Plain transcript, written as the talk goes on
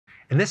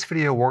In this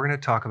video, we're going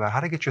to talk about how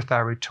to get your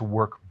thyroid to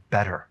work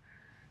better.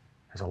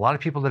 There's a lot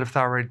of people that have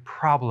thyroid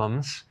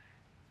problems,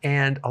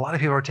 and a lot of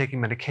people are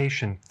taking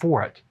medication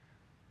for it.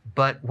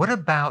 But what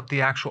about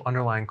the actual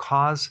underlying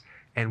cause,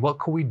 and what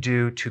can we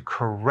do to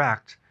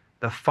correct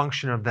the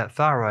function of that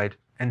thyroid?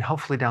 And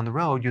hopefully down the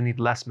road, you'll need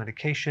less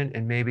medication,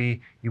 and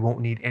maybe you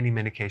won't need any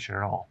medication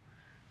at all.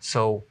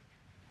 So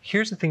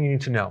here's the thing you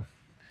need to know.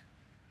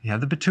 You have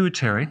the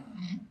pituitary,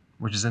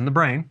 which is in the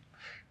brain.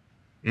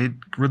 It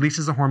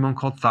releases a hormone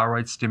called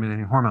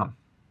thyroid-stimulating hormone.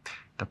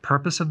 The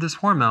purpose of this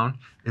hormone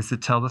is to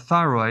tell the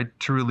thyroid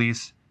to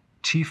release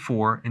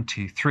T4 and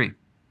T3,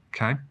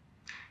 okay?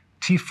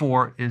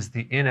 T4 is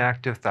the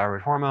inactive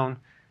thyroid hormone.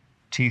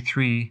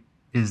 T3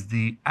 is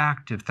the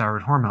active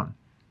thyroid hormone.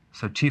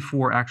 So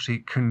T4 actually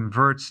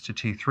converts to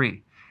T3.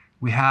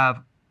 We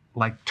have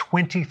like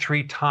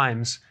 23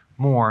 times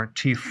more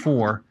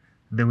T4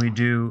 than we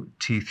do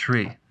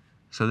T3.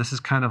 So this is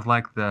kind of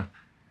like the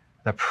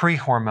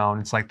pre-hormone.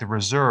 It's like the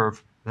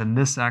reserve. Then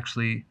this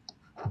actually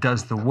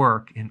does the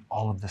work in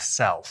all of the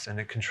cells, and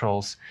it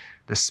controls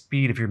the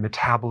speed of your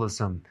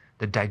metabolism,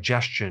 the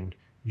digestion,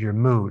 your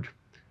mood.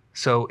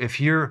 So if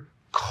you're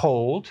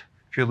cold,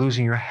 if you're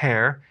losing your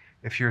hair,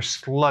 if you're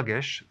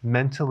sluggish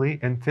mentally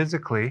and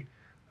physically,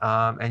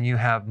 and you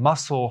have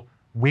muscle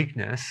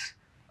weakness,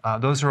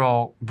 those are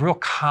all real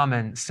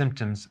common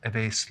symptoms of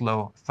a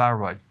slow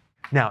thyroid.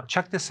 Now,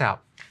 check this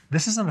out.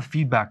 This is in a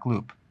feedback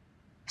loop.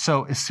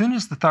 So as soon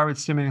as the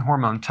thyroid-stimulating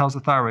hormone tells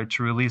the thyroid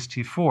to release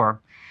T4,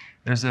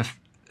 there's a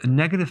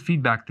negative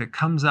feedback that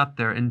comes up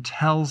there and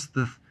tells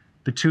the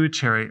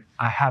pituitary,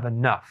 I have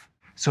enough.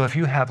 So if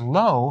you have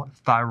low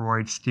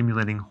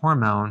thyroid-stimulating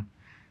hormone,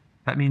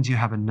 that means you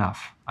have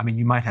enough. I mean,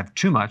 you might have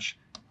too much,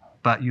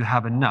 but you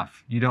have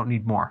enough. You don't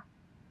need more.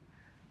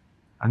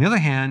 On the other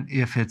hand,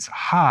 if it's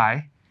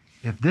high,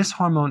 if this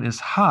hormone is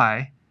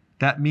high,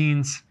 that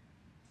means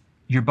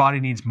your body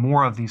needs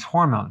more of these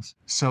hormones.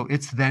 So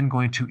it's then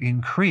going to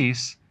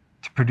increase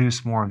to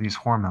produce more of these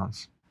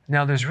hormones.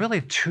 Now, there's really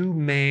two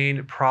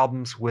main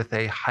problems with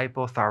a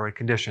hypothyroid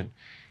condition.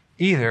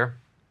 Either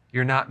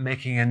you're not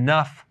making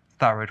enough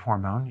thyroid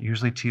hormone,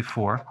 usually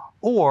T4,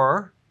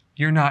 or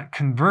you're not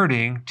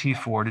converting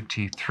T4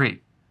 to T3.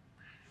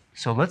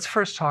 So let's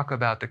first talk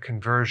about the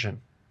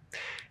conversion.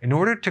 In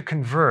order to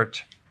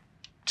convert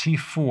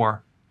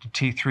T4 to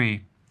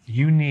T3,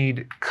 you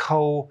need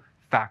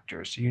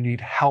cofactors. You need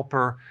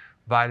helper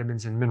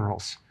vitamins and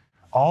minerals.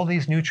 All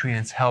these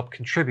nutrients help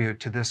contribute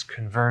to this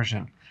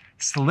conversion.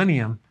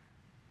 Selenium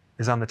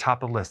is on the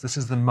top of the list. This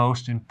is the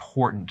most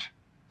important,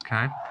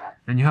 okay?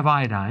 Then you have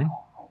iodine.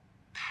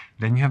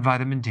 Then you have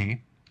vitamin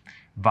D,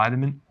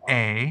 vitamin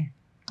A,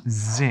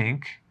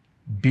 zinc,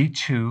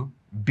 B2,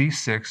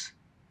 B6,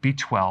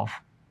 B12,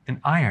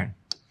 and iron.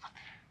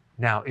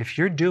 Now, if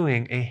you're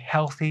doing a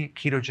healthy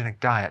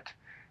ketogenic diet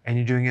and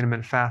you're doing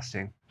intermittent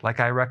fasting, like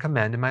I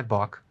recommend in my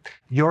book,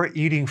 you're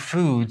eating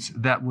foods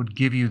that would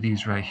give you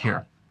these right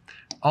here.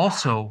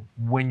 Also,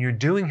 when you're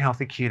doing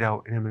healthy keto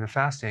and intermittent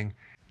fasting,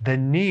 the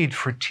need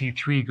for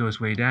T3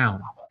 goes way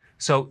down.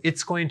 So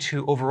it's going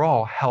to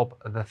overall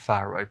help the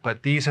thyroid,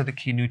 but these are the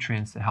key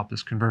nutrients that help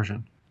this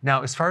conversion.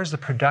 Now, as far as the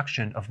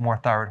production of more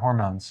thyroid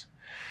hormones,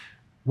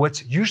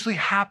 what's usually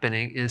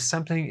happening is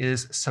something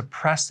is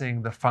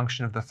suppressing the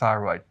function of the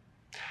thyroid.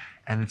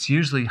 And it's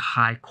usually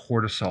high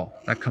cortisol.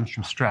 That comes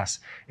from stress.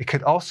 It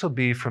could also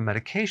be from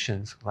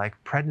medications like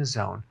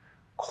prednisone,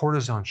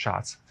 cortisone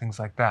shots, things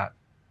like that.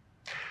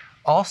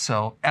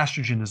 Also,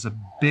 estrogen is a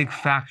big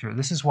factor.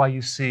 This is why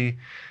you see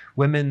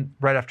women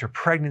right after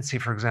pregnancy,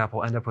 for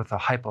example, end up with a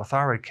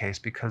hypothyroid case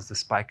because of the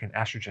spike in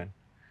estrogen.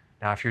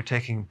 Now, if you're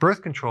taking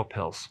birth control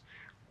pills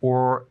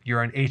or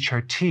you're on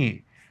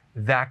HRT,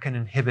 that can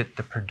inhibit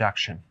the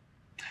production.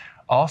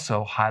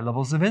 Also, high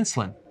levels of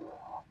insulin.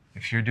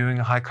 If you're doing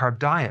a high-carb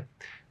diet,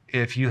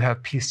 if you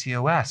have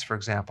PCOS, for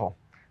example,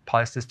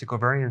 polycystic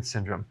ovarian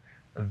syndrome,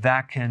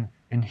 that can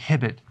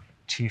inhibit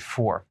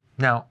T4.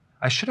 Now,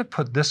 I should have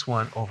put this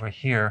one over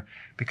here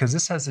because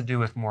this has to do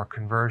with more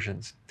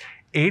conversions.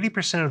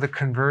 80% of the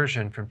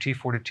conversion from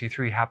T4 to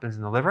T3 happens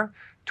in the liver,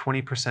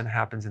 20%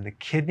 happens in the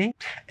kidney.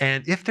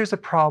 And if there's a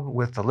problem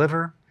with the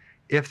liver,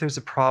 if there's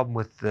a problem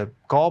with the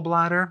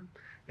gallbladder,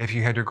 if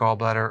you had your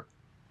gallbladder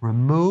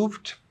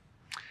removed,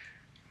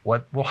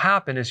 what will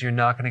happen is you're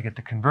not going to get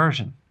the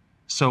conversion.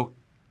 So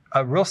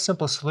a real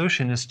simple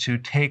solution is to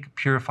take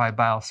purified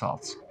bile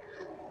salts.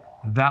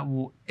 That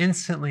will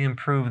instantly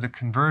improve the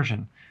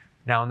conversion.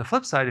 Now, on the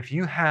flip side, if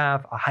you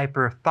have a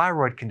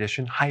hyperthyroid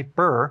condition,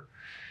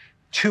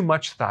 too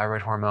much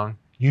thyroid hormone,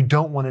 you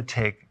don't want to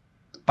take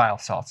bile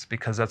salts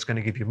because that's going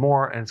to give you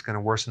more and it's going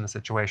to worsen the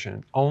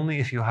situation. Only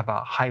if you have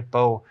a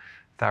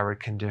hypothyroid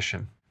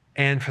condition.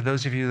 And for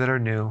those of you that are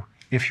new,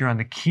 if you're on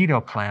the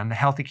keto plan, the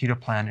healthy keto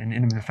plan and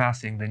intermittent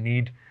fasting, the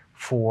need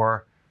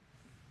for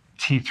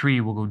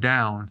T3 will go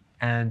down,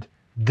 and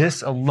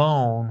this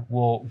alone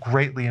will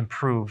greatly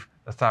improve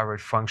the thyroid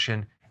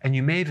function. And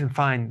you may even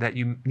find that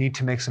you need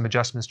to make some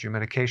adjustments to your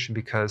medication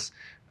because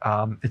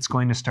it's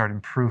going to start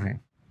improving.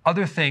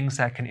 Other things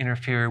that can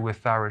interfere with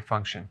thyroid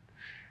function: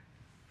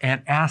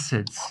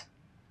 antacids,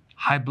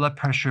 high blood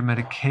pressure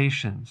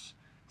medications,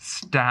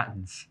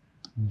 statins,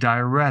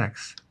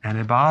 diuretics,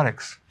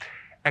 antibiotics,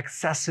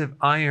 excessive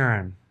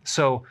iron.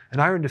 So an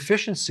iron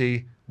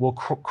deficiency will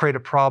create a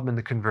problem in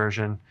the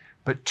conversion,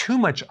 but too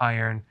much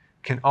iron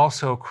can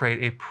also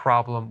create a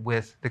problem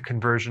with the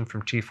conversion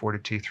from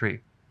T4 to T3.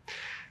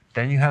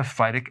 Then you have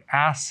phytic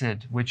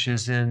acid, which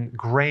is in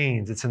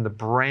grains. It's in the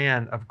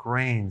bran of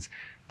grains.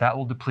 That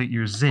will deplete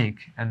your zinc,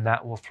 and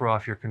that will throw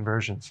off your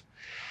conversions.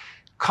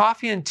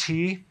 Coffee and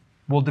tea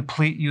will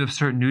deplete you of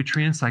certain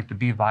nutrients like the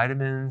B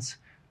vitamins.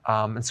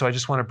 And so I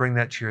just want to bring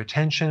that to your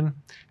attention.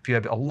 If you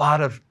have a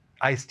lot of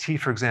iced tea,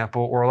 for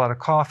example, or a lot of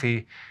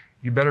coffee,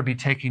 you better be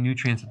taking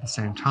nutrients at the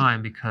same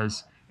time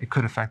because it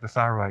could affect the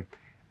thyroid.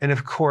 And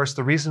of course,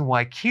 the reason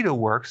why keto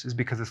works is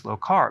because it's low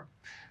carb.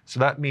 So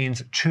that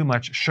means too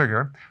much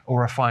sugar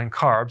or refined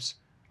carbs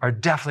are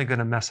definitely going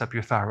to mess up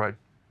your thyroid.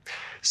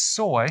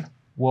 Soy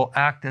will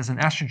act as an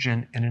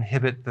estrogen and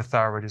inhibit the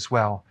thyroid as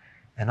well.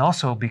 And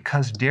also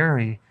because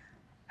dairy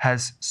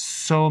has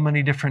so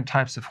many different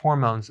types of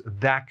hormones,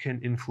 that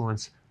can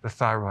influence the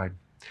thyroid.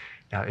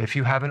 Now, if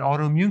you have an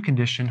autoimmune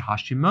condition,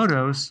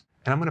 Hashimoto's,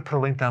 and I'm going to put a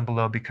link down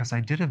below because I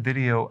did a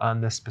video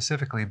on this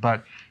specifically,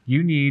 but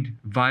you need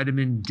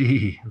vitamin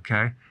D,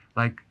 okay?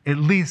 Like at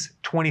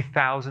least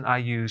 20,000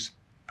 IUs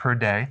per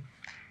day.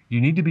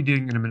 You need to be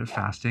doing intermittent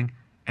fasting,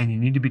 and you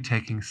need to be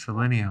taking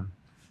selenium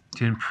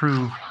to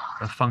improve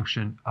the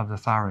function of the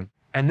thyroid.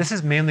 And this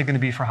is mainly going to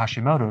be for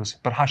Hashimoto's,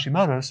 but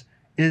Hashimoto's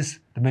is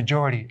the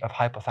majority of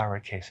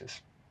hypothyroid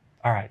cases.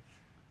 All right,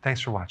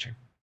 thanks for watching.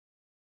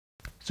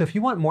 So if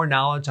you want more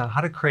knowledge on how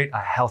to create a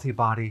healthy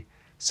body,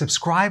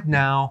 subscribe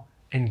now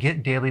and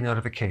get daily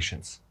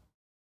notifications.